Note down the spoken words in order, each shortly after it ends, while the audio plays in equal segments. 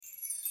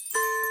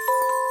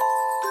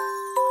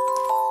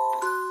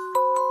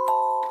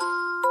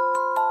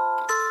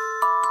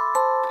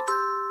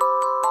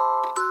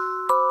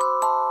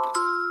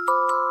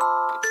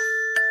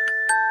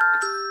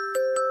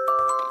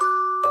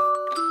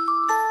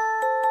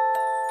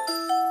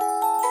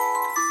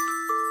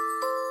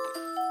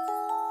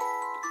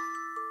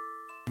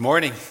Good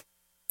morning.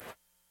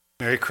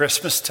 Merry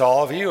Christmas to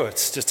all of you.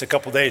 It's just a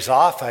couple days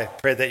off. I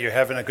pray that you're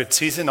having a good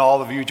season.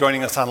 All of you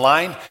joining us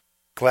online,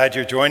 glad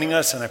you're joining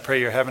us, and I pray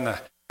you're having a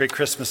great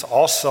Christmas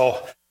also.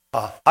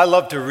 I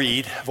love to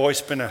read. I've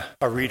always been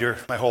a reader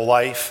my whole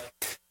life,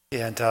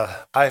 and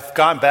I've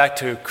gone back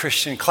to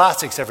Christian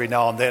classics every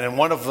now and then, and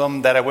one of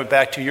them that I went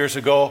back to years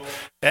ago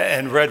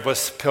and read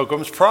was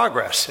Pilgrim's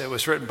Progress. It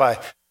was written by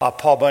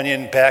Paul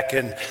Bunyan back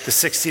in the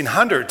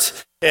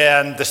 1600s.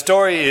 And the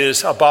story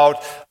is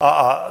about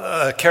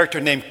a character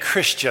named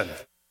Christian.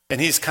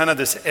 And he's kind of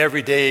this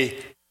everyday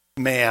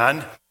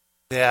man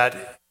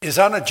that is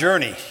on a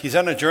journey. He's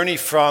on a journey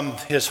from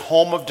his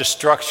home of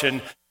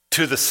destruction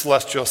to the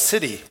celestial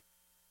city.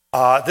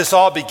 This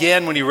all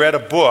began when he read a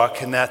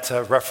book, and that's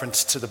a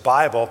reference to the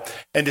Bible,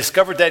 and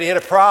discovered that he had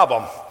a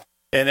problem.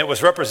 And it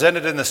was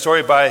represented in the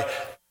story by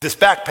this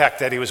backpack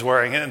that he was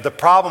wearing. And the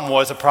problem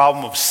was a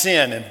problem of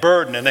sin and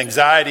burden and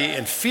anxiety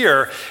and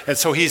fear. And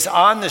so he's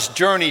on this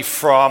journey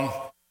from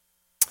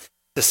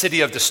the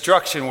city of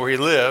destruction where he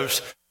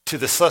lives to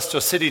the celestial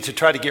city to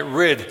try to get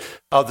rid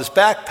of this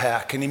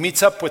backpack. And he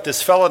meets up with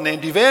this fellow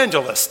named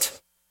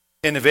Evangelist.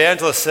 And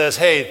Evangelist says,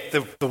 hey,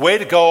 the way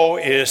to go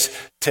is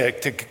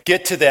to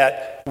get to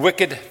that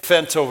wicked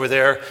fence over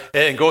there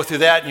and go through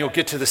that, and you'll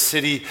get to the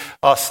city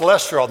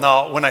celestial.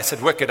 Now, when I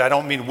said wicked, I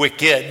don't mean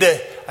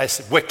wicked. I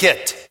said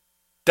wicket.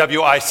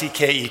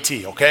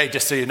 W-I-C-K-E-T, okay,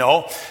 just so you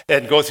know.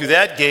 And go through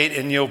that gate,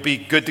 and you'll be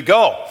good to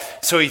go.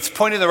 So he's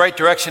pointing in the right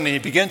direction, and he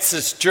begins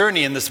this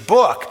journey in this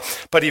book.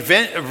 But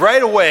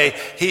right away,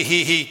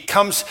 he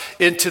comes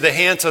into the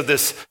hands of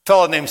this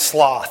fellow named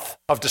Sloth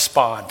of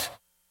Despond.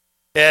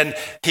 And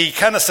he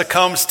kind of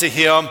succumbs to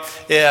him,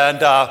 and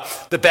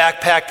the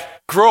backpack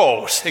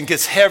grows and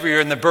gets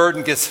heavier, and the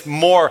burden gets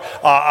more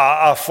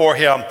for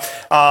him.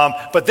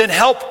 But then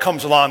Help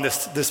comes along,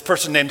 this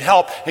person named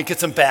Help, and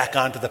gets him back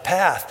onto the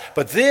path.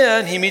 But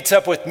then he meets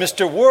up with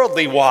Mr.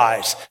 Worldly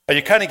Wise. Are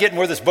you kind of getting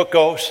where this book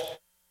goes?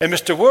 And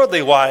Mr.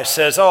 Worldly Wise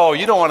says, oh,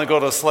 you don't want to go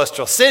to the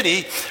celestial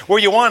city. Where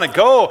you want to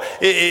go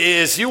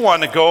is you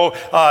want to go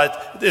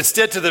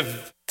instead to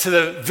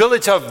the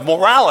village of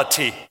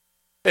morality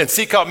and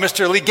seek out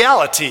Mr.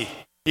 Legality.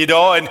 You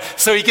know, and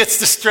so he gets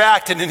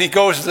distracted and he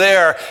goes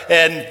there,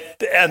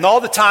 and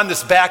all the time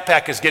this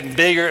backpack is getting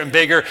bigger and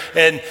bigger,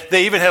 and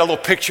they even had a little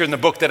picture in the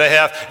book that I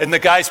have, and the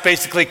guy's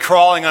basically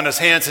crawling on his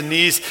hands and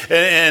knees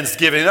and is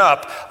giving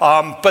up.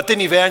 But then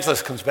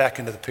Evangelist comes back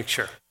into the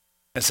picture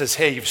and says,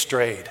 hey, you've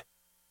strayed.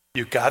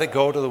 You've got to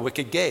go to the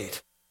wicket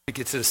gate to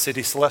get to the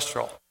city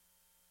celestial.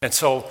 And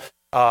so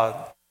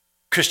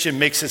Christian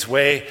makes his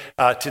way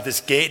to this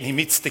gate, and he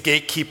meets the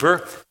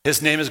gatekeeper.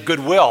 His name is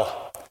Goodwill.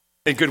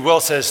 And Goodwill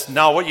says,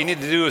 now what you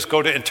need to do is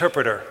go to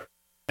Interpreter.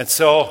 And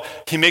so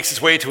he makes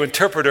his way to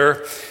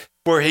Interpreter,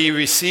 where he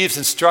receives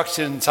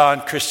instructions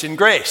on Christian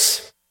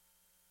grace.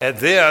 And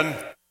then,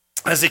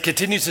 as he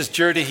continues his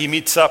journey, he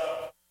meets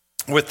up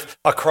with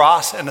a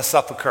cross and a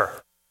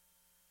sepulcher.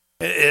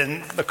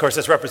 And of course,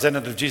 that's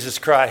representative of Jesus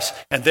Christ.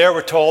 And there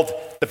we're told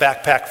the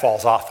backpack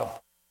falls off him.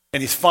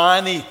 And he's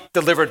finally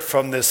delivered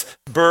from this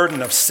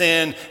burden of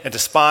sin and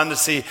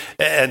despondency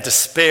and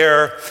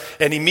despair.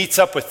 And he meets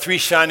up with three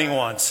shining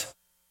ones,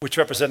 which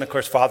represent, of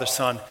course, Father,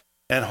 Son,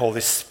 and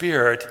Holy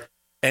Spirit.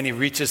 And he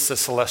reaches the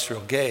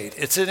celestial gate.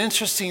 It's an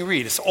interesting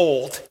read. It's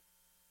old,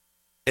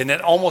 and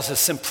it almost is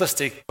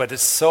simplistic, but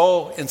it's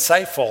so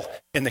insightful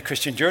in the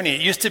Christian journey.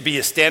 It used to be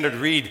a standard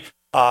read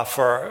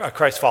for a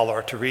Christ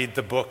follower to read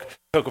the book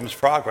Pilgrim's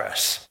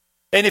Progress.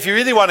 And if you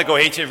really want to go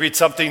ancient, read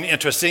something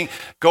interesting,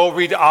 go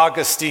read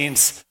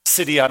Augustine's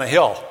City on a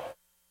Hill.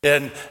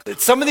 And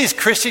some of these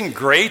Christian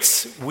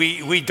greats,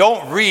 we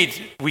don't read,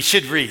 we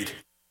should read,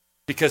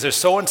 because they're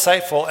so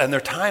insightful and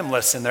they're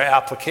timeless in their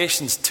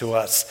applications to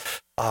us.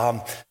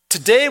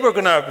 Today we're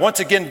going to once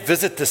again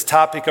visit this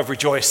topic of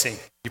rejoicing.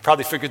 You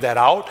probably figured that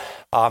out.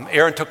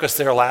 Aaron took us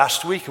there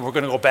last week, and we're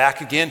going to go back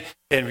again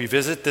and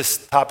revisit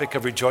this topic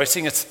of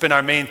rejoicing. It's been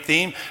our main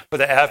theme for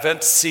the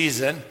Advent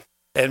season.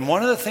 And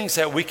one of the things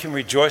that we can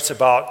rejoice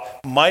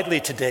about mightily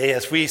today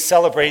as we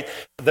celebrate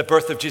the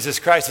birth of Jesus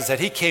Christ is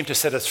that he came to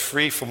set us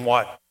free from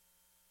what?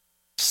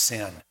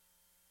 Sin.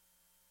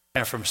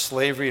 And from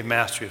slavery and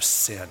mastery of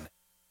sin.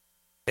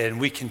 And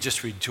we can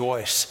just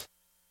rejoice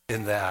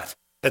in that.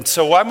 And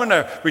so I'm going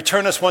to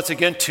return us once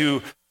again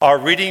to our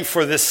reading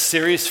for this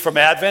series from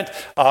Advent,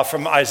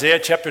 from Isaiah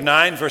chapter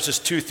 9, verses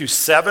 2 through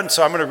 7.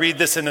 So I'm going to read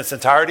this in its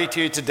entirety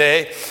to you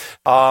today,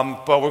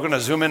 but we're going to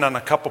zoom in on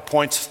a couple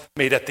points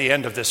made at the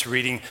end of this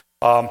reading.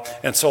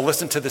 And so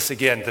listen to this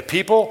again. The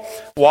people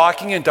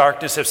walking in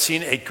darkness have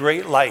seen a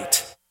great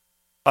light.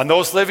 On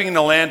those living in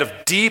the land of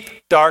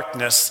deep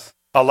darkness,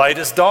 a light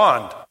has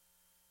dawned.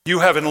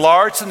 You have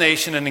enlarged the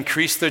nation and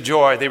increased their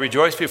joy. They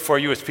rejoice before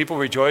you as people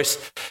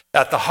rejoice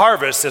at the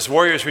harvest, as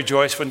warriors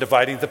rejoice when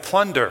dividing the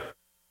plunder.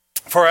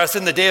 For as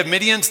in the day of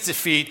Midian's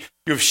defeat,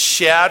 you have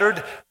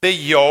shattered the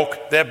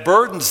yoke that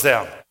burdens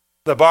them,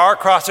 the bar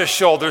across their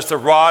shoulders, the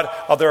rod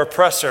of their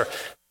oppressor.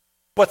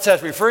 What's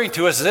that referring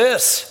to is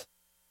this.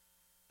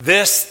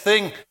 This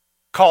thing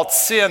called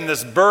sin,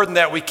 this burden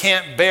that we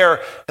can't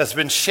bear, has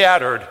been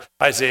shattered,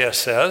 Isaiah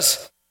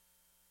says.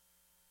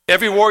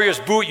 Every warrior's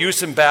boot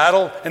used in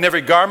battle and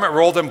every garment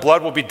rolled in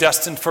blood will be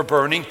destined for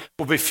burning,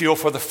 will be fuel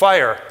for the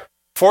fire.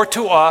 For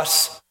to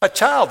us a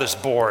child is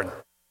born.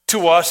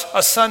 To us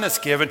a son is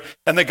given,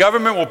 and the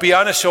government will be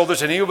on his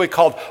shoulders, and he will be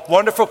called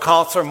Wonderful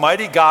Counselor,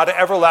 Mighty God,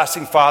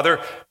 Everlasting Father,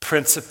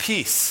 Prince of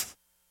Peace.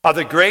 Of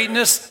the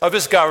greatness of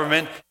his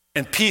government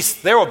and peace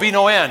there will be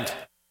no end.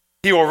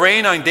 He will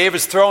reign on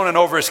David's throne and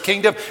over his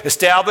kingdom,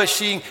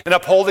 establishing and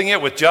upholding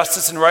it with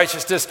justice and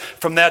righteousness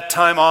from that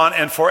time on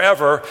and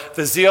forever.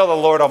 The zeal of the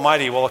Lord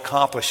Almighty will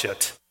accomplish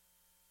it.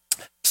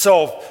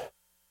 So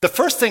the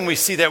first thing we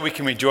see that we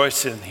can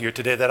rejoice in here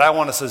today that I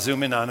want us to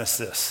zoom in on is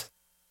this.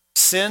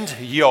 Sin's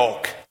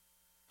yoke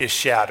is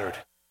shattered.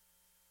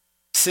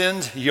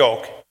 Sin's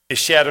yoke is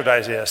shattered,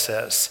 Isaiah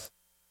says.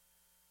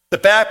 The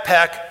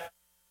backpack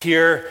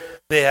here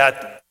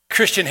that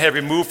Christian had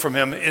removed from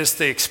him is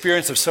the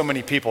experience of so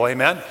many people,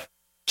 amen?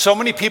 So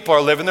many people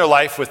are living their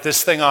life with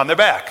this thing on their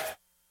back.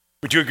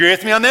 Would you agree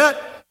with me on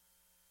that?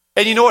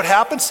 And you know what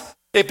happens?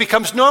 It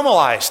becomes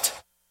normalized.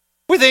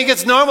 We think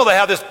it's normal to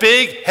have this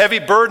big, heavy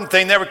burden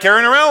thing that we're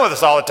carrying around with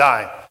us all the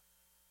time.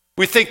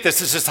 We think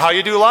this is just how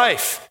you do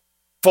life.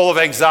 Full of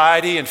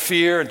anxiety and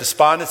fear and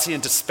despondency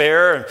and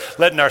despair and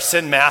letting our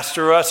sin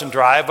master us and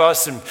drive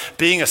us and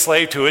being a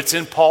slave to its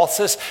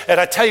impulses. And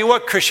I tell you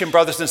what, Christian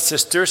brothers and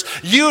sisters,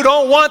 you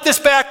don't want this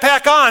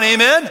backpack on,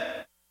 amen?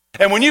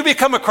 And when you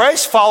become a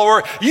Christ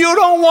follower, you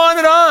don't want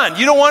it on.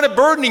 You don't want it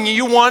burdening you.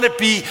 You want to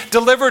be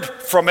delivered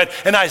from it.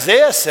 And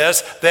Isaiah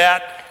says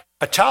that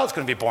a child's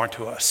going to be born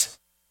to us,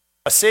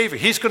 a Savior.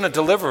 He's going to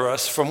deliver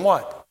us from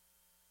what?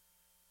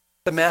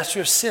 The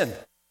master of sin.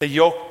 The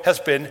yoke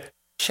has been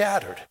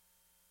shattered.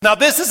 Now,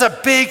 this is a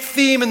big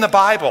theme in the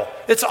Bible.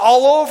 It's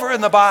all over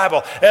in the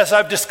Bible. As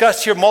I've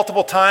discussed here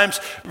multiple times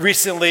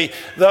recently,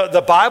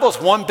 the Bible's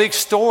one big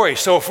story.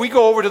 So if we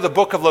go over to the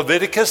book of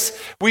Leviticus,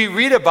 we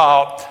read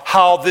about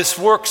how this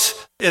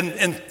works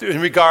in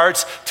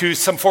regards to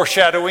some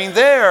foreshadowing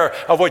there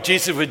of what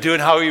Jesus would do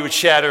and how he would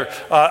shatter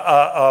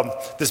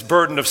this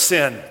burden of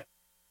sin.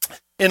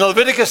 In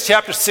Leviticus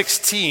chapter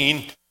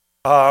 16,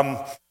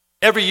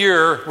 every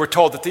year we're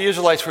told that the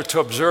Israelites were to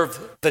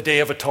observe the Day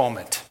of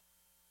Atonement.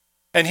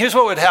 And here's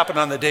what would happen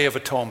on the Day of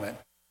Atonement.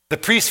 The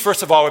priest,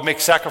 first of all, would make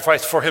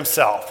sacrifice for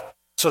himself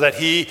so that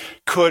he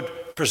could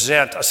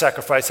present a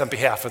sacrifice on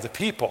behalf of the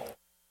people.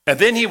 And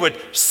then he would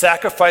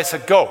sacrifice a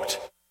goat,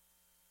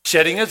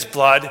 shedding its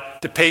blood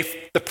to pay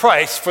the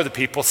price for the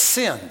people's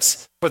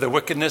sins, for their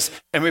wickedness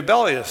and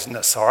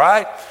rebelliousness, all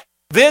right?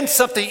 Then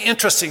something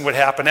interesting would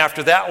happen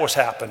after that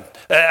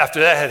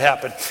had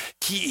happened.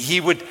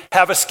 He would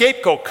have a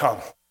scapegoat come.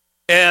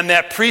 And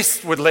that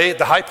priest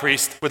the high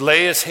priest would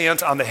lay his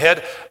hands on the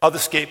head of the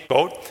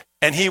scapegoat,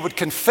 and he would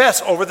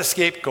confess over the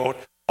scapegoat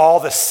all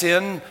the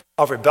sin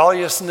of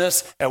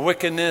rebelliousness and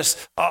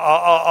wickedness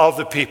of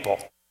the people.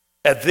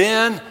 And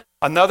then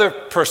another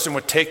person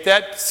would take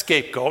that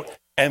scapegoat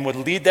and would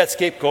lead that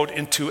scapegoat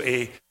into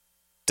a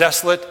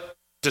desolate,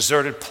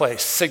 deserted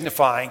place,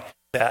 signifying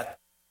that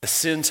the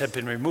sins have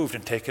been removed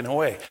and taken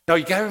away. Now,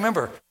 you got to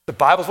remember, the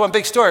Bible's one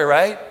big story,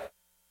 right?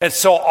 And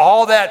so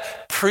all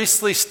that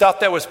priestly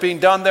stuff that was being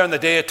done there on the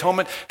Day of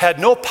Atonement had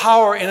no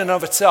power in and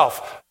of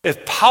itself. Its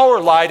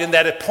power lied in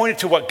that it pointed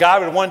to what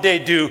God would one day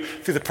do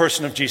through the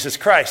person of Jesus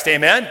Christ.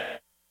 Amen?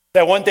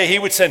 That one day he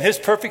would send his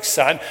perfect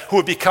son who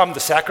would become the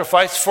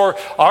sacrifice for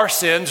our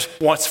sins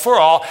once for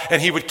all,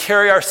 and he would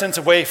carry our sins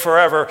away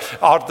forever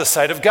out of the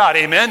sight of God.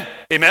 Amen?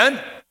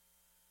 Amen?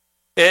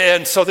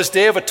 And so this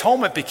Day of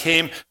Atonement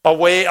became a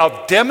way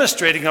of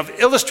demonstrating, of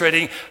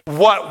illustrating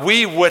what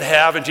we would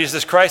have in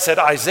Jesus Christ that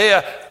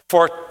Isaiah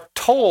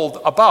foretold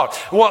about.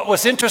 What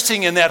was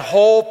interesting in that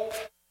whole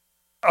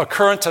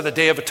occurrence of the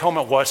Day of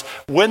Atonement was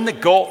when the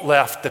goat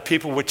left, the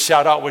people would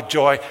shout out with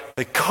joy,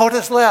 "The goat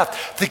has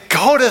left! The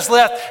goat has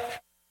left!"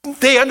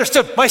 They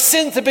understood, my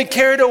sins have been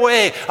carried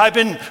away. I've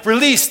been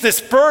released. This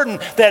burden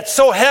that's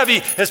so heavy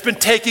has been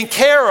taken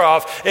care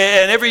of.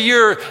 And every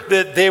year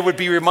that they would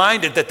be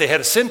reminded that they had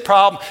a sin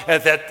problem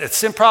and that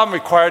sin problem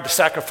required the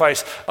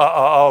sacrifice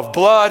of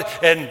blood,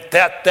 and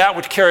that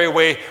would carry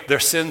away their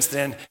sins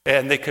then,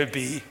 and they could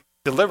be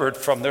delivered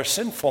from their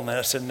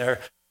sinfulness and their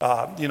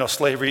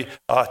slavery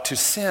to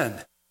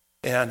sin.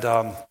 And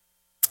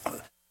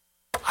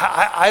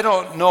I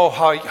don't know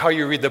how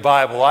you read the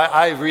Bible.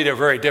 I read it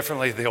very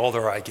differently the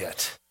older I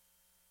get.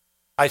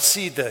 I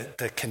see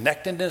the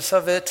connectedness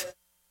of it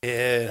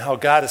and how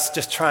God is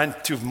just trying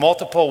to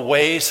multiple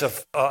ways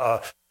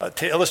to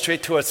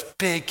illustrate to us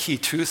big key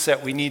truths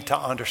that we need to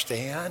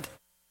understand.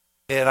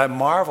 And I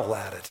marvel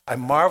at it. I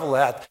marvel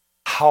at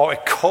how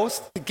it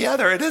goes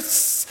together. It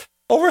is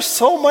over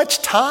so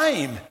much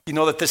time,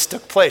 that this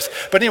took place.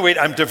 But anyway,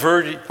 I'm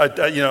diverging.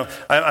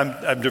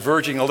 I'm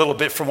diverging a little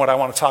bit from what I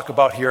want to talk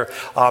about here.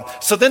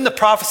 So then the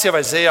prophecy of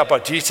Isaiah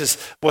about Jesus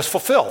was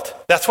fulfilled.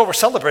 That's what we're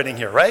celebrating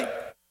here, right?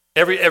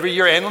 Every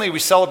year annually, we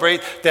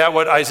celebrate that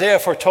what Isaiah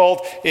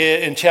foretold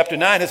in chapter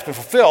 9 has been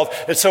fulfilled.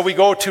 And so we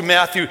go to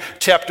Matthew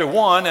chapter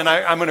 1, and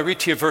I'm going to read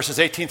to you verses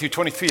 18 through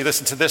 23.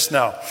 Listen to this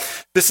now.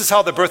 This is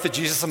how the birth of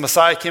Jesus the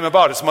Messiah came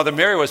about. His mother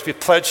Mary was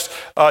pledged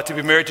to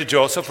be married to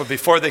Joseph, but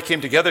before they came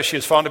together, she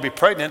was found to be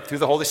pregnant through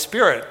the Holy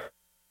Spirit.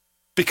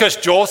 Because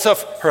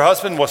Joseph, her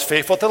husband, was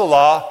faithful to the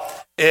law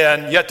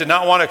and yet did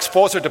not want to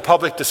expose her to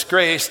public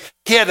disgrace,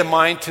 he had in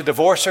mind to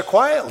divorce her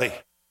quietly.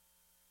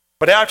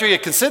 But after he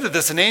had considered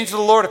this, an angel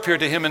of the Lord appeared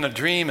to him in a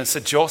dream and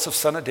said, Joseph,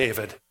 son of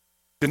David,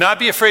 do not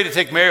be afraid to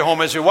take Mary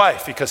home as your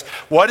wife, because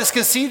what is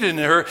conceived in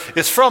her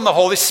is from the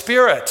Holy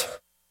Spirit.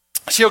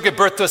 She'll give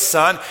birth to a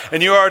son,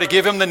 and you are to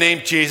give him the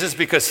name Jesus,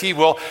 because he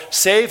will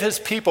save his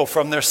people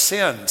from their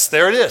sins.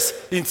 There it is.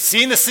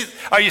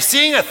 Are you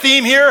seeing a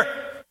theme here?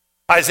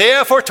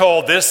 Isaiah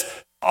foretold this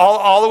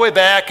all the way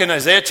back in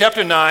Isaiah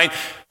chapter 9.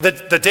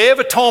 The Day of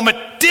Atonement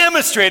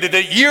demonstrated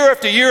that year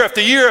after year after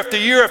year after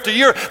year after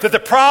year that the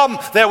problem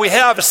that we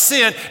have is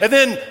sin. And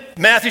then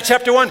Matthew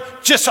chapter 1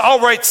 just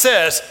outright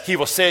says he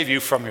will save you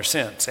from your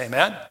sins.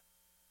 Amen?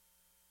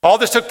 All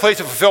this took place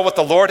to fulfill what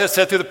the Lord has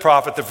said through the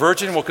prophet. The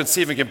virgin will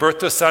conceive and give birth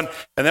to a son,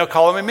 and they'll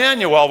call him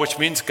Emmanuel, which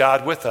means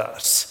God with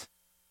us.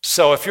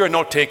 So if you're a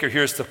note taker,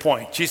 here's the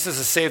point. Jesus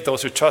has saved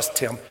those who trust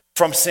him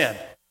from sin.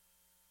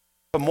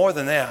 But more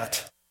than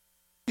that,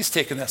 he's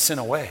taken that sin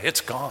away. It's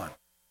gone.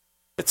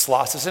 It's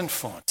lost its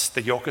influence.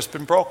 The yoke has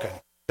been broken.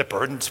 The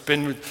burden's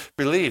been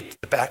relieved.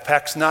 The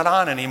backpack's not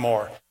on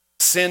anymore.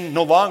 Sin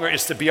no longer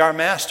is to be our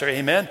master.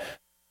 Amen?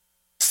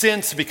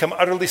 Sin's to become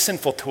utterly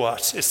sinful to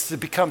us. It's to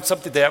become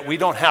something that we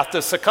don't have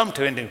to succumb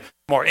to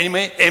anymore.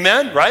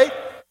 Amen? Right?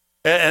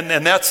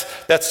 And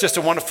that's just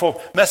a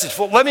wonderful message.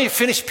 Well, let me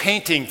finish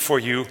painting for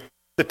you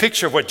the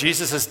picture of what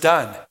Jesus has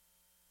done.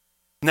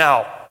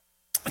 Now,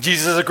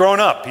 Jesus has grown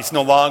up. He's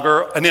no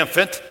longer an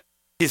infant.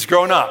 He's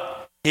grown up.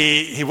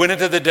 He went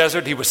into the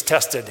desert. He was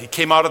tested. He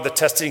came out of the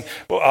testing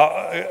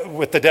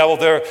with the devil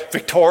there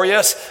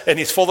victorious, and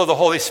he's full of the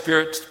Holy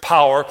Spirit's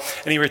power.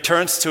 And he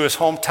returns to his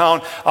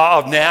hometown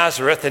of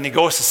Nazareth, and he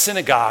goes to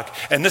synagogue.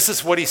 And this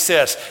is what he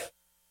says.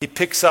 He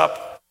picks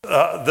up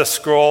the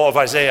scroll of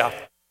Isaiah,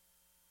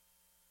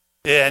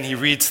 and he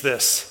reads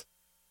this.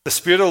 The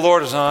Spirit of the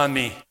Lord is on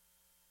me,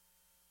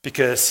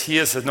 because he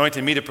has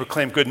anointed me to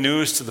proclaim good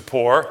news to the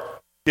poor.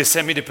 He has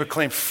sent me to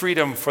proclaim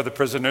freedom for the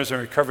prisoners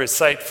and recovery of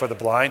sight for the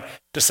blind,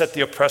 to set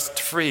the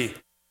oppressed free,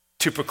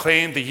 to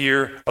proclaim the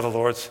year of the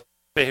Lord's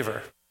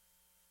favor.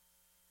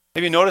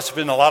 Have you noticed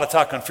there's been a lot of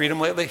talk on freedom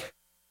lately?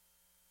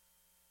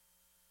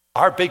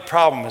 Our big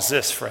problem is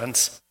this,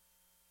 friends,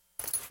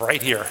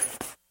 right here.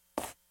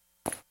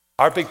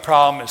 Our big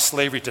problem is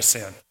slavery to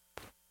sin.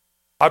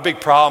 Our big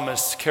problem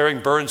is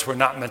carrying burdens we're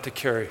not meant to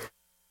carry,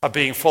 of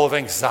being full of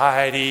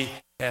anxiety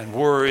and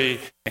worry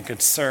and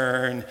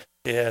concern.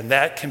 And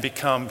that can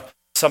become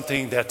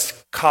something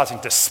that's causing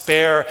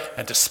despair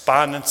and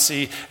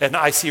despondency. And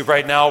I see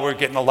right now we're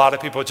getting a lot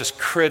of people just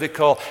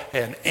critical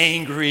and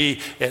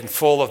angry and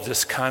full of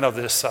this kind of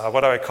this,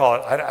 what do I call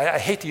it? I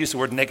hate to use the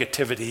word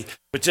negativity,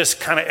 but just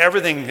kind of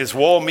everything is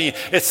woe me.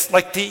 It's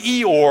like the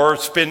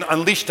Eeyore's been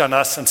unleashed on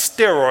us on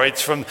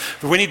steroids from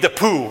Winnie the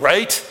Pooh,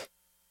 right?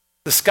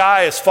 The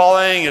sky is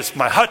falling,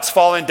 my hut's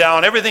falling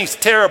down, everything's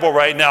terrible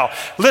right now.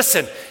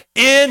 Listen,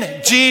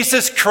 in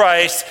Jesus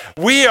Christ,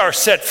 we are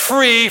set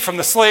free from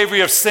the slavery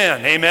of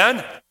sin.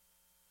 Amen?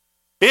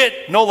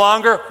 It no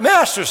longer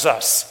masters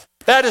us.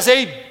 That is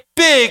a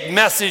big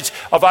message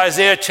of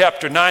Isaiah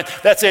chapter 9.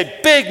 That's a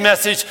big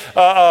message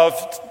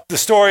of the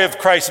story of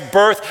Christ's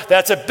birth.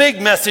 That's a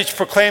big message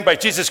proclaimed by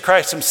Jesus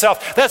Christ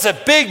himself. That's a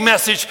big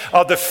message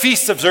of the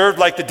feasts observed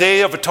like the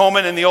Day of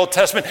Atonement in the Old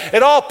Testament.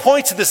 It all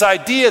points to this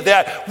idea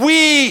that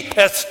we,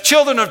 as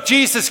children of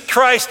Jesus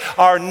Christ,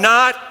 are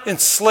not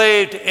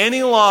enslaved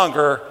any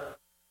longer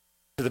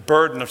to the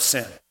burden of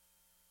sin.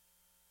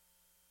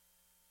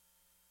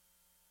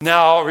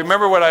 Now,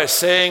 remember what I was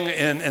saying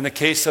in the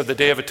case of the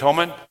Day of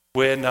Atonement?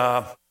 When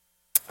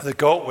the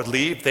goat would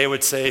leave, they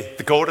would say,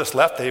 the goat has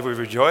left, they would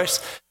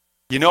rejoice.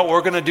 You know what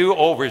we're going to do?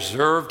 Oh,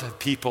 reserved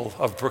people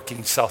of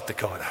Brookings, South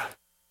Dakota.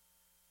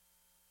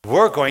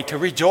 We're going to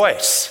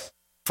rejoice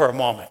for a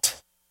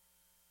moment.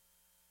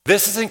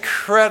 This is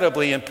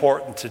incredibly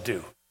important to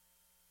do.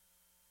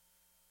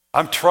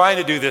 I'm trying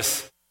to do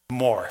this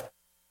more.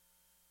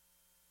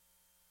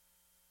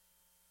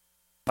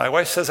 My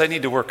wife says I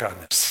need to work on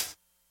this.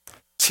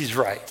 She's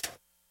right.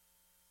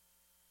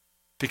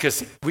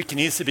 Because we can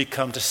easily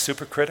become just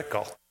super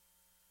critical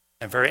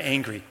and very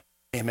angry.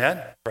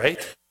 Amen?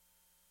 Right?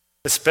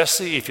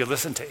 Especially if you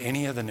listen to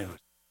any of the news.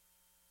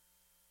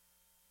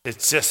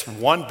 It's just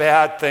one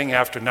bad thing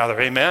after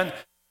another. Amen?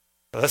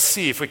 Let's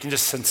see if we can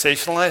just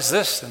sensationalize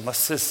this and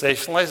let's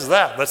sensationalize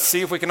that. Let's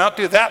see if we can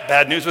outdo that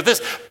bad news with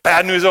this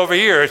bad news over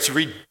here. It's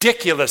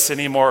ridiculous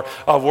anymore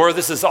of where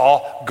this is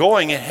all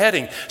going and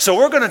heading. So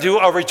we're going to do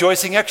a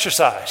rejoicing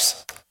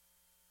exercise.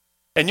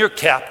 And you're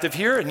captive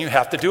here and you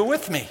have to do it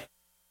with me.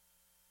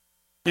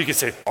 You can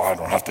say, oh, I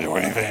don't have to do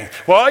anything.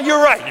 Well,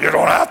 you're right. You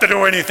don't have to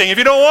do anything if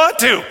you don't want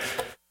to.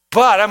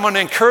 But I'm going to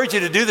encourage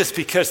you to do this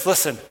because,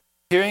 listen,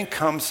 herein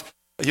comes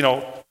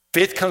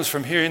Faith comes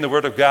from hearing the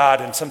word of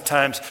God and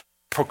sometimes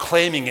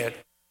proclaiming it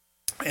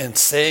and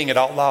saying it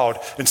out loud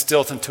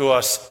instills into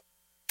us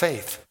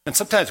faith. And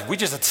sometimes we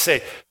just have to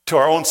say to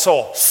our own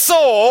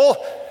soul,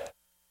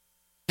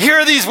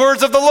 hear these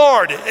words of the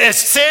Lord, and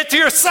say it to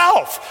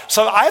yourself.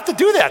 So I have to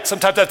do that.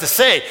 Sometimes I have to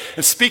say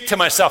and speak to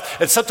myself.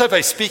 And sometimes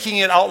by speaking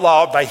it out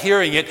loud, by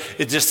hearing it,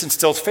 it just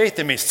instills faith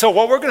in me. So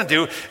what we're going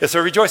to do is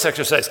a rejoice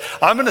exercise.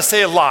 I'm going to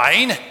say a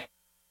line,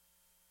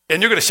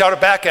 and you're going to shout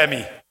it back at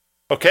me.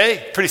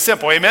 Okay? Pretty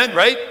simple. Amen?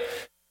 Right?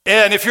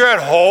 And if you're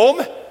at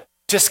home,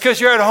 just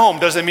because you're at home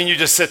doesn't mean you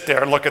just sit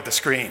there and look at the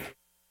screen.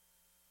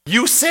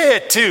 You say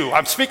it too.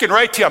 I'm speaking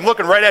right to you. I'm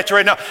looking right at you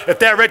right now. If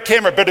that red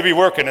camera better be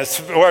working, it's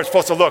where I'm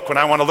supposed to look when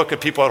I want to look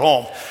at people at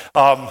home.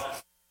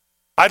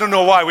 I don't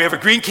know why. We have a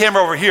green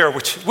camera over here,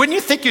 which wouldn't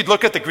you think you'd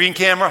look at the green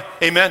camera?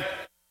 Amen?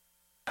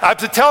 I've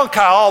been telling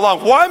Kyle all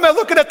along, why am I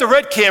looking at the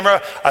red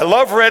camera? I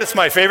love red. It's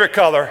my favorite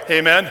color.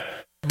 Amen?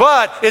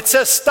 But it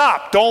says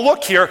stop. Don't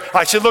look here.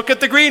 I should look at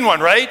the green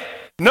one, right?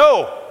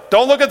 No.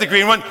 Don't look at the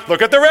green one.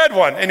 Look at the red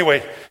one.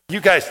 Anyway, you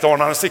guys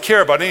don't honestly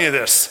care about any of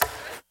this.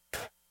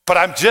 But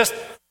I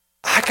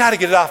got to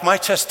get it off my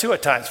chest too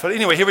at times. But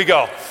anyway, here we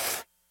go.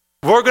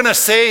 We're going to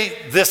say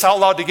this out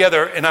loud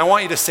together, and I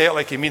want you to say it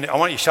like you mean it. I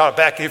want you to shout it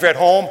back. If you're at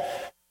home,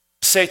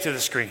 say it to the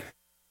screen.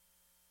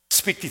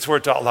 Speak these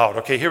words out loud.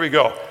 Okay, here we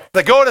go.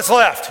 The goat is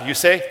left. You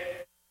say?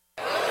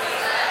 The goat is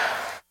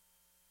left.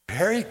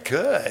 Very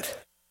good.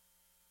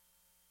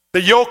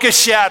 The yoke is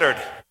shattered.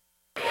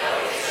 The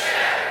yoke is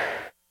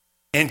shattered.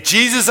 In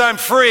Jesus I'm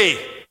free.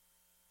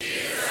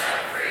 Jesus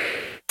I'm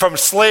free. From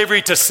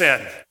slavery to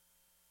sin.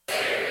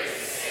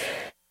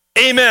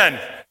 Amen.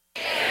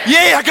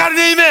 Yay, I got an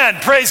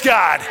amen. Praise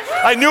God.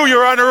 I knew you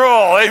were on a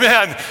roll.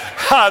 Amen.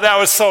 That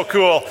was so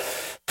cool.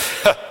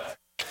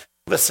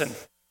 Listen.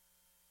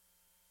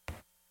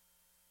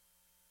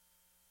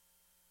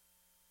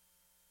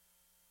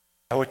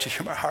 I want you to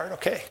hear my heart,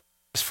 okay?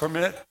 Just for a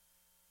minute.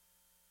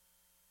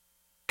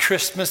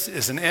 Christmas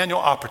is an annual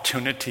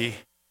opportunity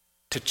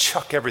to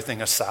chuck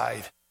everything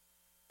aside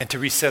and to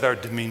reset our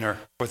demeanor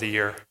for the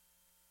year.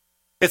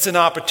 It's an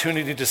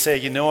opportunity to say,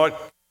 you know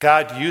what?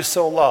 God, you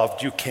so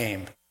loved, you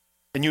came,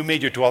 and you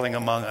made your dwelling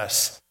among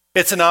us.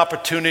 It's an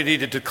opportunity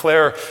to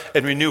declare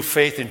and renew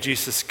faith in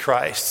Jesus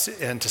Christ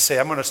and to say,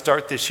 I'm going to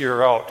start this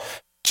year out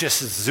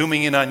just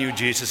zooming in on you,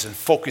 Jesus, and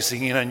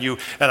focusing in on you,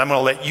 and I'm going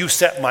to let you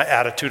set my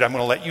attitude. I'm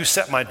going to let you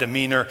set my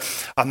demeanor.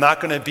 I'm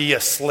not going to be a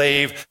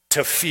slave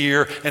to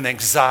fear and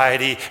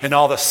anxiety and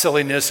all the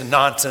silliness and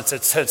nonsense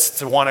it says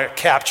to want to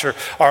capture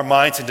our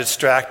minds and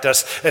distract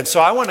us. And so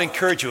I want to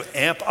encourage you,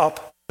 amp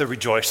up the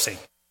rejoicing.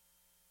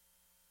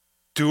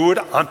 Do it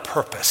on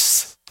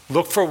purpose.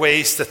 Look for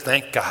ways to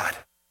thank God.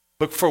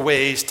 Look for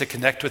ways to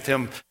connect with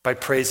him by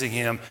praising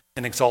him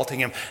and exalting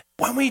him.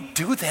 When we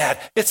do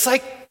that, it's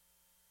like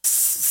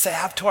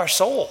salve to our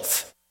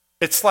souls.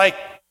 It's like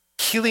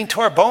healing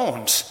to our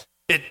bones.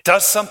 It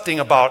does something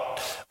about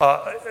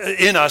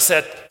in us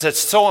that's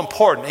so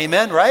important.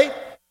 Amen, right?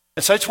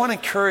 And so I just want to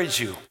encourage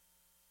you.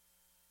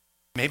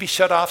 Maybe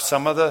shut off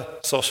some of the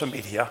social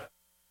media.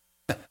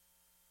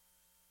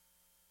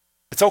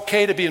 It's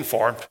okay to be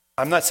informed.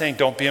 I'm not saying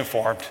don't be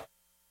informed.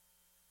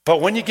 But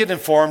when you get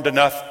informed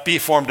enough, be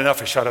informed enough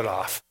to shut it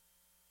off.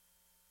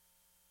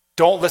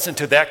 Don't listen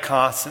to that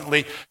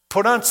constantly.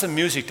 Put on some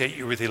music that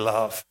you really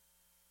love.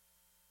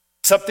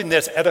 Something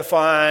that's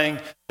edifying,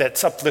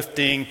 that's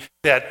uplifting,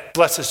 that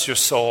blesses your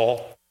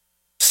soul.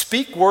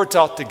 Speak words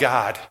out to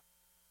God.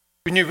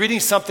 When you're reading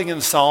something in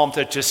the Psalms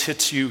that just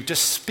hits you,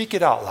 just speak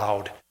it out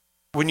loud.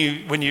 When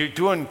you're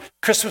doing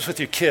Christmas with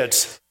your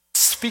kids,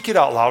 speak it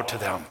out loud to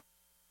them.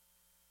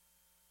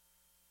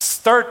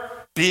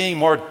 Start being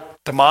more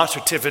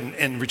demonstrative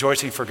in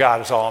rejoicing for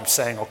God is all I'm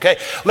saying, okay?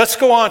 Let's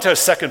go on to a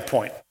second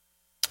point.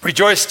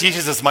 Rejoice,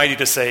 Jesus is mighty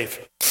to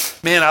save.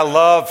 Man, I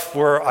love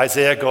where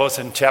Isaiah goes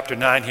in chapter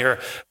 9 here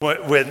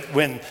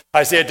when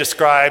Isaiah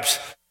describes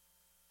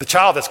the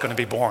child that's going to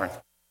be born.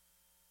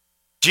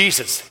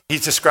 Jesus, he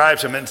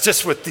describes him, and it's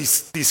just with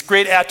these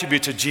great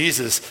attributes of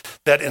Jesus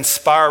that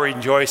inspire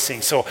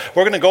rejoicing. So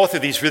we're going to go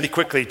through these really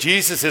quickly.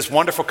 Jesus is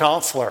wonderful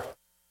counselor.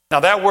 Now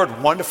that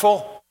word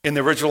wonderful in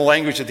the original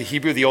language of the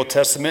Hebrew, the Old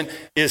Testament,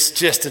 is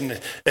just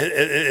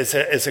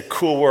is a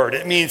cool word.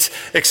 It means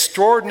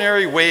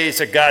extraordinary ways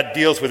that God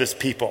deals with his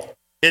people.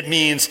 It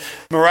means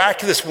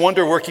miraculous,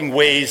 wonder-working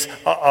ways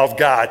of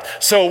God.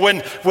 So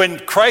when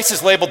Christ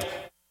is labeled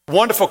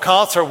wonderful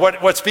counselor,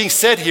 what's being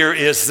said here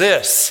is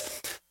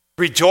this.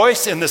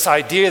 Rejoice in this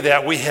idea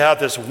that we have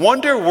this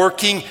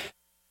wonder-working,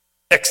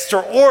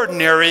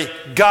 extraordinary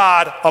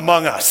God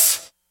among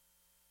us.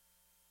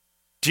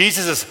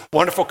 Jesus is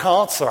wonderful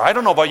counselor. I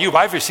don't know about you, but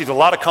I've received a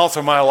lot of counsel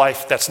in my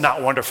life that's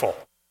not wonderful.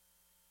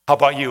 How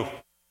about you?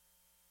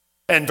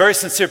 And very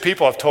sincere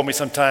people have told me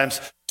sometimes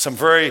some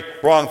very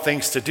wrong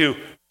things to do.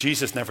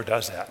 Jesus never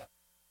does that.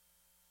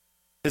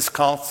 His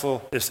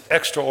counsel is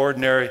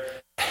extraordinary,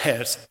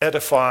 and it's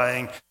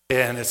edifying,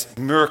 and it's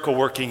miracle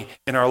working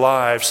in our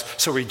lives.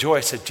 So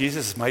rejoice that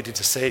Jesus is mighty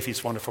to save.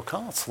 He's wonderful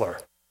counselor.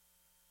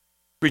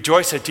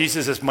 Rejoice that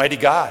Jesus is mighty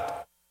God.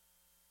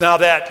 Now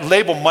that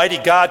label mighty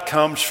God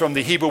comes from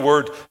the Hebrew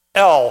word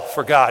El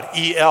for God,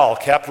 E-L,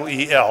 capital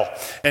E-L.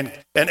 And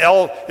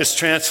El is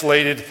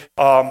translated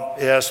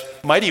as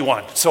mighty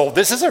one. So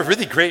this is a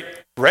really great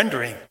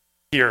rendering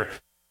here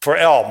for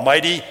El,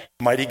 mighty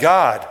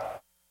God.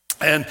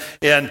 And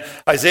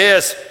Isaiah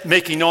is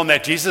making known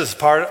that Jesus is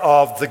part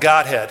of the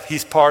Godhead.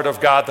 He's part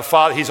of God the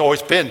Father. He's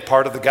always been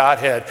part of the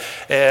Godhead.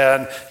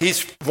 And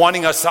he's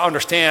wanting us to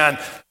understand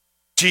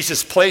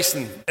Jesus' place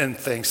in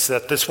things,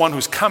 that this one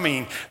who's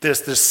coming,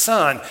 this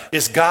Son,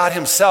 is God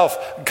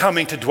himself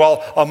coming to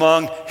dwell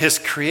among his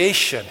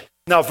creation.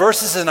 Now,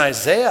 verses in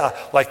Isaiah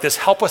like this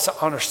help us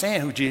to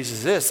understand who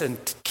Jesus is and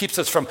keeps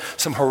us from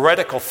some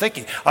heretical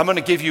thinking. I'm going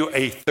to give you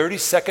a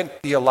 30-second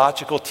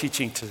theological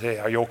teaching today.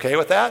 Are you okay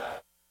with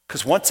that?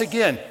 Because once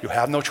again, you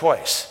have no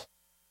choice.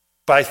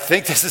 But I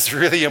think this is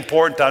really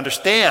important to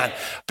understand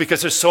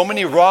because there's so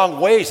many wrong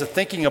ways of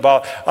thinking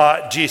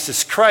about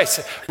Jesus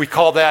Christ. We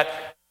call that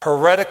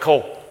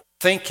heretical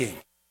thinking.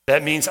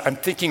 That means I'm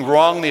thinking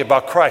wrongly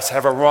about Christ. I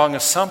have a wrong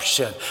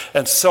assumption.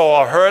 And so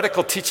a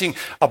heretical teaching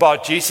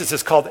about Jesus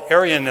is called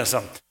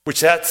Arianism, which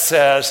that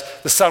says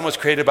the Son was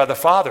created by the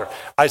Father.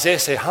 Isaiah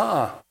say,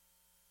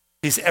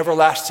 he's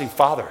everlasting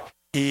Father.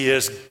 He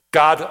is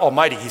God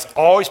Almighty. He's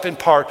always been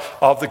part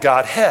of the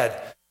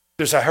Godhead.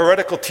 There's a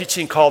heretical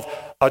teaching called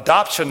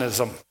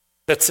adoptionism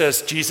that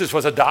says Jesus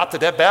was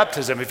adopted at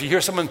baptism. If you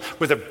hear someone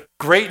with a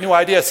great new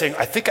idea saying,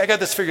 I think I got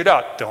this figured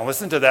out, don't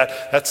listen to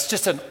that. That's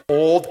just an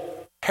old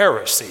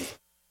heresy,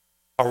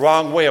 a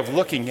wrong way of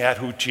looking at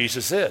who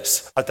Jesus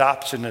is.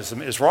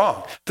 Adoptionism is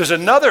wrong. There's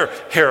another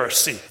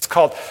heresy. It's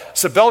called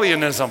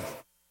Sabellianism.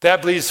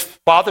 That believes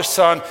Father,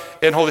 Son,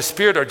 and Holy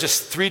Spirit are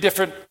just three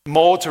different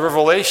modes of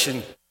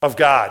revelation of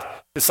God.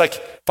 It's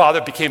like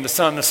Father became the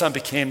Son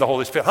became the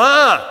Holy Spirit.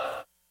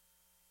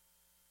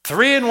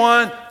 Three in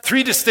one,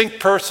 three distinct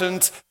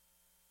persons,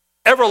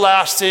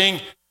 everlasting,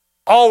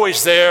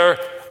 always there,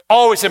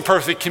 always in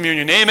perfect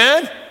communion.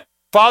 Amen?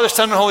 Father,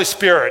 Son, and Holy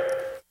Spirit.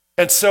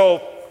 And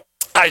so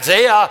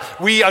Isaiah,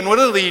 we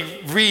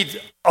unwittingly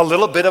read a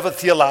little bit of a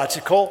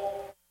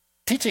theological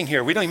teaching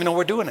here. We don't even know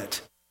we're doing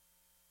it.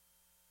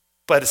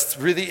 But it's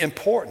really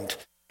important.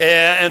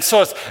 And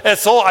so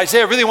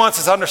Isaiah really wants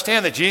us to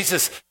understand that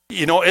Jesus,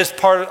 is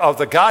part of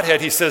the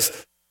Godhead. He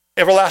says,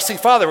 everlasting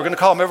Father. We're going to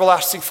call him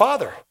everlasting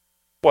Father.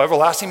 Well,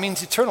 everlasting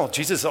means eternal.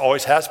 Jesus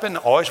always has been,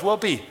 always will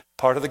be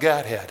part of the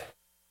Godhead.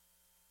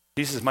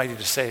 Jesus is mighty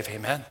to save,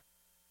 amen?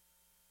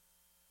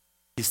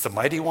 He's the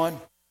mighty one.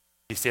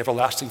 He's the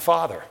everlasting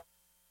Father.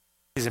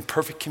 He's in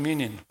perfect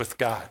communion with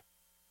God.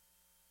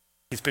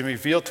 He's been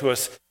revealed to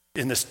us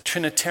in this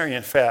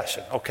Trinitarian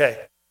fashion. Okay,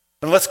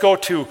 and let's go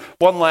to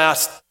one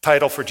last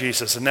title for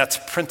Jesus, and that's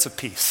Prince of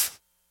Peace.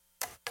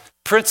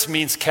 Prince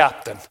means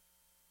captain,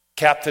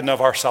 captain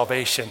of our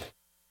salvation.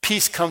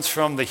 Peace comes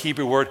from the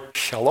Hebrew word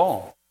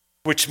shalom,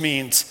 which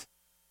means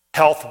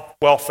health,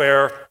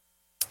 welfare,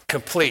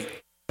 complete.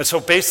 And so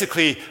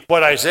basically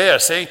what Isaiah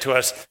is saying to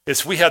us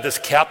is we have this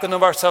captain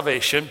of our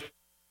salvation,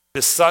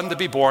 this Son to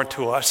be born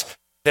to us,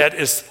 that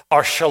is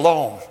our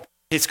shalom.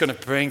 He's going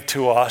to bring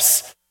to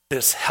us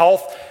this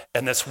health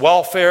and this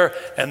welfare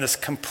and this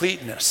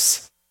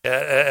completeness.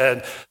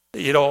 And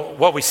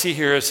what we see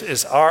here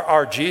is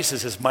our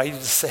Jesus is mighty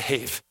to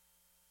save.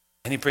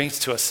 And he brings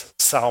to us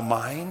sound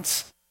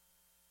minds,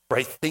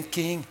 right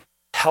thinking,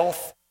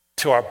 health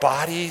to our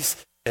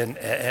bodies,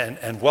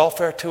 and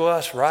welfare to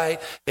us,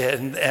 right?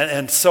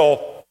 And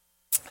so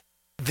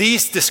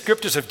these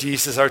descriptors of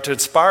Jesus are to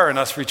inspire in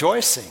us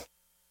rejoicing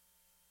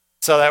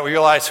so that we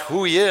realize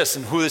who he is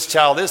and who this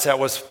child is that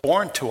was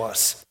born to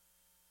us.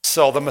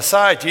 So the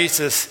Messiah,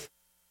 Jesus,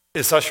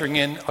 is ushering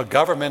in a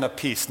government of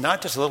peace,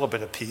 not just a little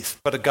bit of peace,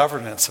 but a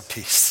governance of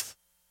peace.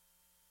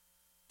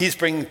 He's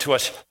bringing to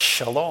us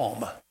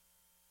shalom,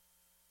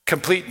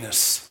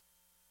 completeness,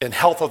 and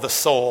health of the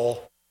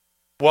soul,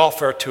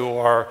 welfare to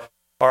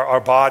our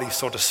body,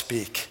 so to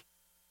speak.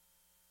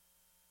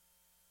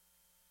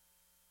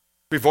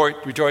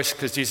 Rejoice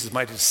because Jesus is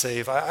mighty to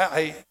save.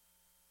 I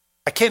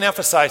can't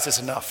emphasize this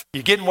enough.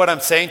 You getting what I'm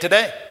saying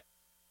today?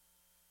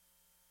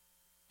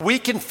 We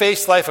can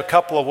face life a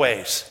couple of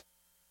ways.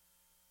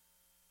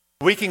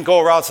 We can go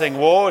around saying,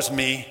 woe is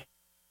me,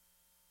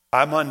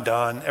 I'm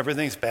undone,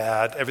 everything's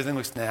bad, everything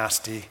looks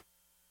nasty.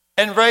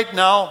 And right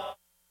now,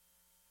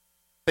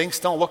 things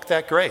don't look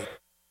that great.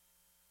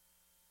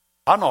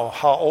 I don't know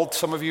how old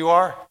some of you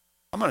are.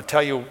 I'm going to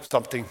tell you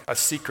something, a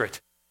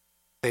secret.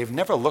 They've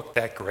never looked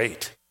that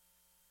great,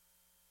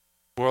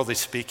 worldly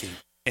speaking.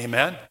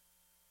 Amen?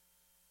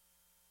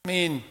 I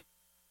mean,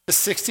 the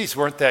 60s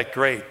weren't that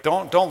great.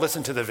 Don't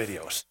listen to the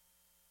videos.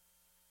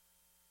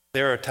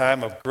 They're a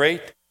time of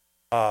great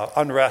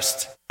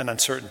unrest and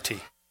uncertainty.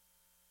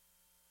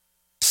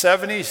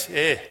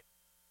 70s,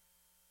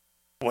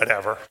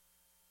 whatever.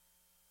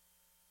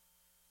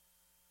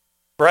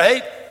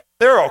 Right?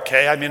 They're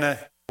okay. I mean,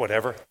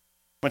 whatever.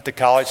 Went to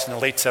college in the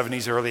late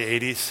 70s, early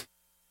 80s.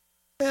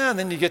 And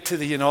then you get to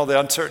the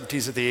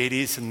uncertainties of the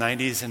 80s and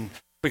 90s, and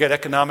we got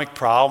economic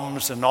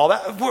problems and all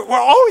that. We're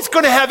always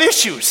going to have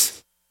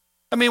issues.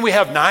 I mean, we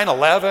have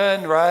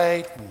 9/11,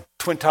 right? And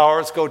Twin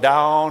Towers go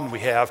down.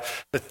 We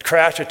have the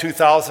crash of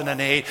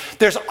 2008.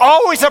 There's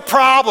always a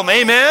problem,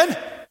 amen?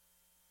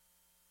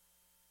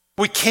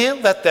 We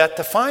can't let that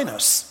define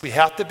us. We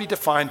have to be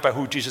defined by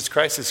who Jesus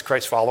Christ is,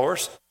 Christ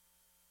followers.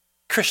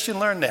 Christian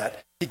learned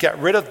that. He got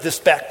rid of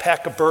this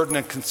backpack of burden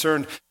and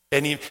concern,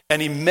 and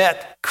he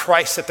met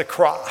Christ at the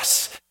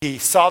cross. He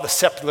saw the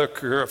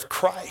sepulchre of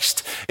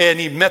Christ, and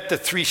he met the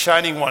three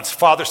shining ones,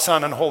 Father,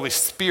 Son, and Holy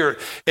Spirit,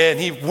 and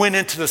he went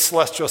into the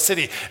celestial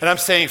city. And I'm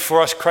saying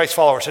for us Christ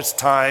followers, it's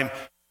time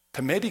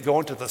to maybe go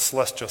into the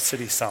celestial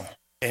city some.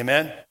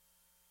 Amen?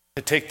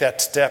 To take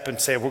that step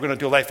and say, we're going to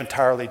do life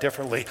entirely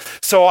differently.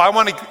 So I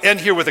want to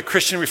end here with a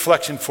Christian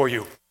reflection for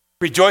you.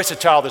 Rejoice, a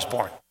child is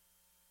born.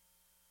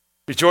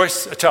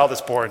 Rejoice, a child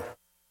is born.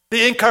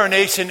 The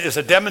incarnation is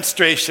a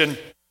demonstration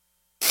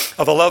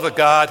of the love of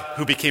God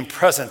who became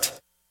present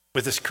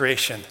with his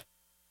creation.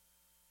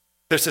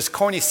 There's this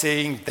corny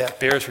saying that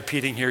bears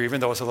repeating here, even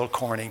though it's a little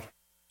corny.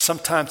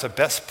 Sometimes the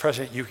best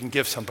present you can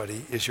give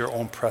somebody is your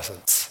own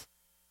presence.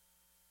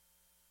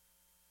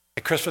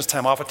 At Christmas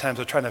time, oftentimes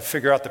we're trying to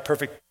figure out the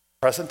perfect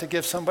present to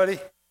give somebody.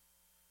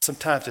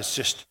 Sometimes it's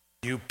just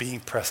you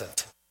being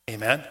present.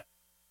 Amen?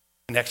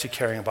 And actually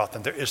caring about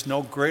them. There is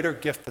no greater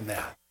gift than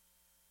that.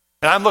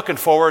 And I'm looking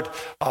forward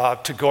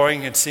to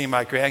going and seeing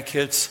my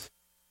grandkids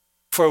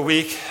for a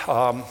week.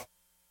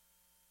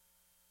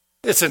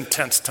 It's an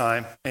intense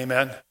time,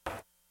 amen.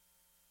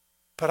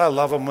 But I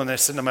love them when they're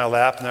sitting in my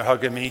lap and they're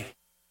hugging me.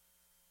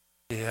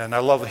 And I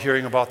love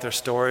hearing about their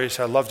stories.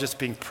 I love just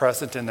being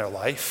present in their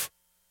life.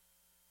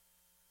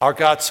 Our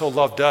God so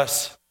loved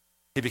us,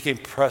 he became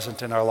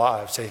present in our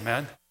lives,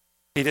 amen.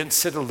 He didn't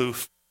sit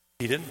aloof.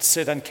 He didn't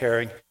sit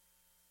uncaring.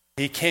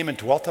 He came and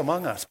dwelt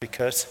among us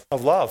because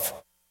of love.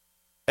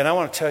 And I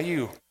want to tell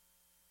you,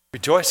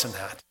 rejoice in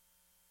that.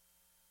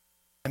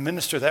 And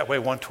minister that way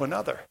one to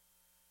another.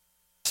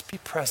 Just be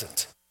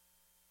present.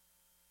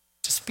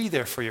 Just be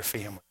there for your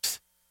families.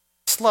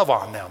 Just love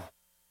on them.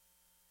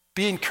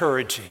 Be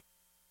encouraging.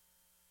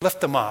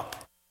 Lift them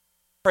up.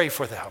 Pray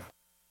for them.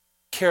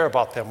 Care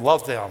about them.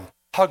 Love them.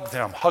 Hug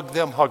them. Hug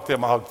them. Hug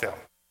them. Hug them.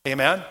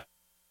 Amen?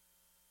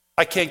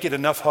 I can't get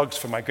enough hugs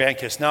from my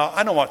grandkids. Now,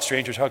 I don't want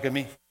strangers hugging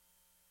me.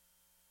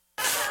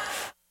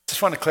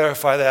 Just want to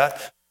clarify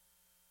that.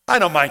 I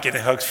don't mind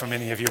getting hugs from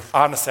any of you.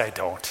 Honestly, I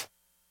don't.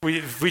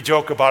 We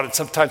joke about it.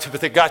 Sometimes people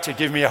think, gotcha,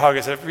 give me a hug.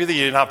 I said, really,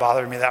 you're not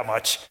bothering me that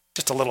much.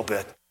 Just a little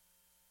bit.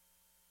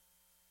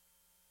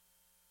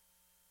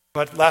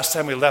 But last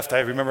time we left, I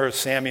remember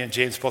Sammy and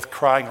James both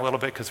crying a little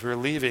bit because we were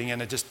leaving,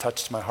 and it just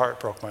touched my heart,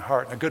 broke my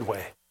heart in a good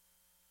way.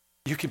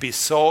 You can be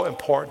so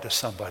important to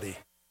somebody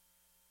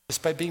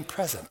just by being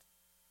present.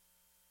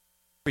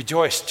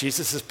 Rejoice,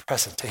 Jesus is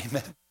present,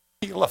 amen.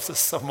 He loves us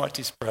so much,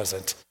 he's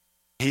present.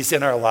 He's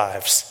in our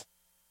lives.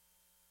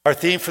 Our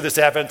theme for this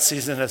Advent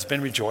season has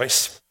been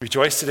rejoice.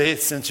 Rejoice today,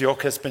 since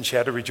yoke has been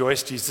shattered.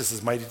 Rejoice, Jesus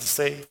is mighty to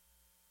save.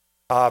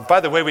 By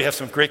the way, we have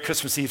some great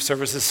Christmas Eve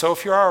services, so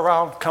if you are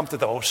around, come to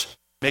those.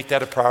 Make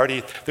that a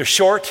priority. They're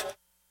short,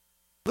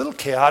 a little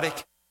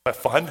chaotic, but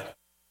fun.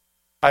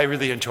 I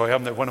really enjoy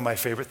them. They're one of my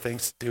favorite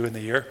things to do in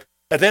the year.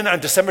 And then on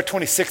December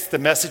 26th, the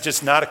message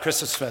is not a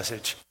Christmas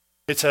message.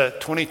 It's a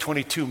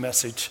 2022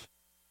 message.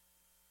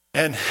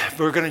 And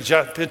we're going to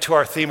jump into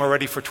our theme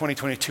already for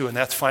 2022, and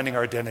that's finding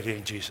our identity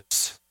in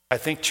Jesus. I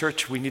think,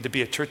 church, we need to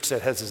be a church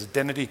that has its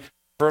identity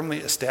firmly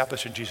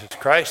established in Jesus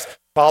Christ.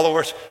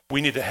 Followers,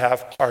 we need to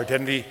have our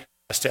identity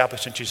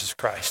established in Jesus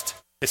Christ.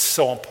 It's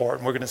so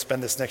important. We're going to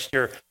spend this next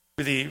year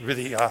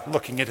really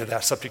looking into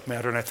that subject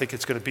matter, and I think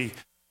it's going to be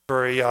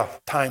very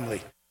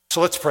timely. So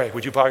let's pray.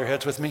 Would you bow your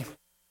heads with me?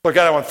 Lord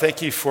God, I want to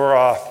thank you for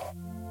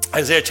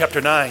Isaiah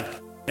chapter 9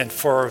 and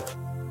for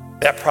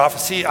that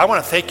prophecy. I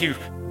want to thank you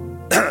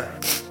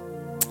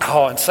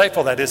how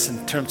insightful that is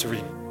in terms of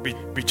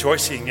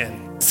rejoicing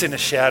and sin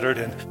is shattered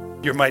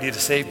and you're mighty to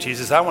save,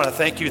 Jesus. I want to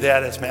thank you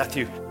that, as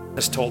Matthew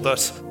has told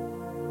us,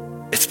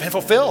 it's been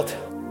fulfilled.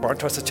 For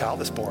unto us a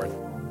child is born.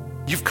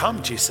 You've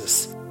come,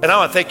 Jesus. And I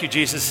want to thank you,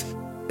 Jesus,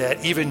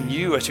 that even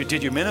you, as you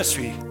did your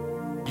ministry,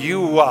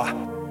 you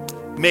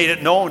made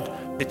it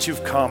known that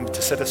you've come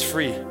to set us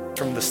free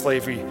from the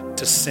slavery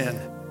to sin.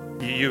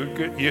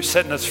 You're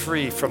setting us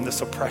free from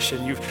this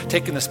oppression. You've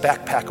taken this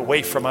backpack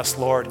away from us,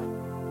 Lord.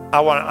 I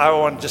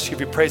want to just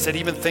give you praise that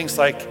even things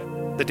like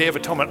the Day of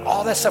Atonement,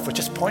 all that stuff was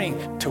just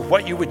pointing to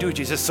what you would do,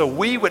 Jesus, so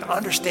we would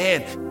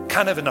understand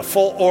kind of in a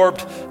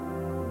full-orbed,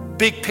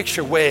 big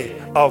picture way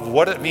of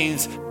what it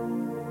means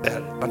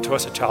that unto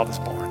us a child is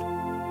born.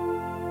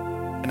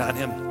 And on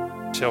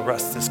him shall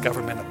rest this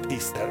government of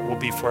peace that will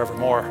be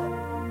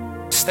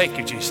forevermore. Just thank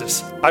you,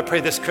 Jesus. I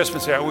pray this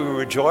Christmas that we would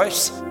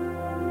rejoice,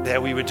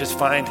 that we would just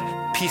find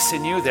peace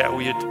in you, that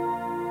we would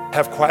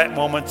have quiet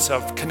moments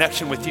of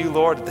connection with you,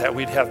 Lord, that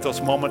we'd have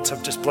those moments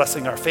of just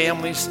blessing our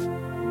families.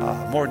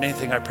 More than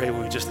anything, I pray we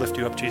would just lift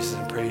you up, Jesus,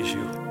 and praise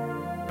you.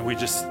 And we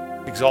just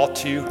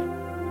exalt you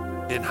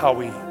in how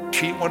we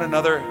treat one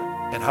another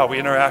and how we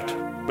interact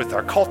with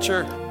our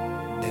culture.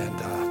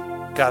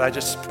 And God, I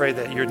just pray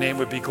that your name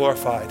would be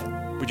glorified.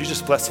 Would you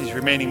just bless these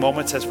remaining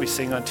moments as we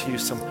sing unto you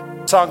some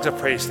songs of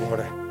praise, Lord?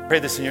 Pray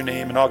this in your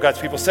name. And all God's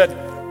people said,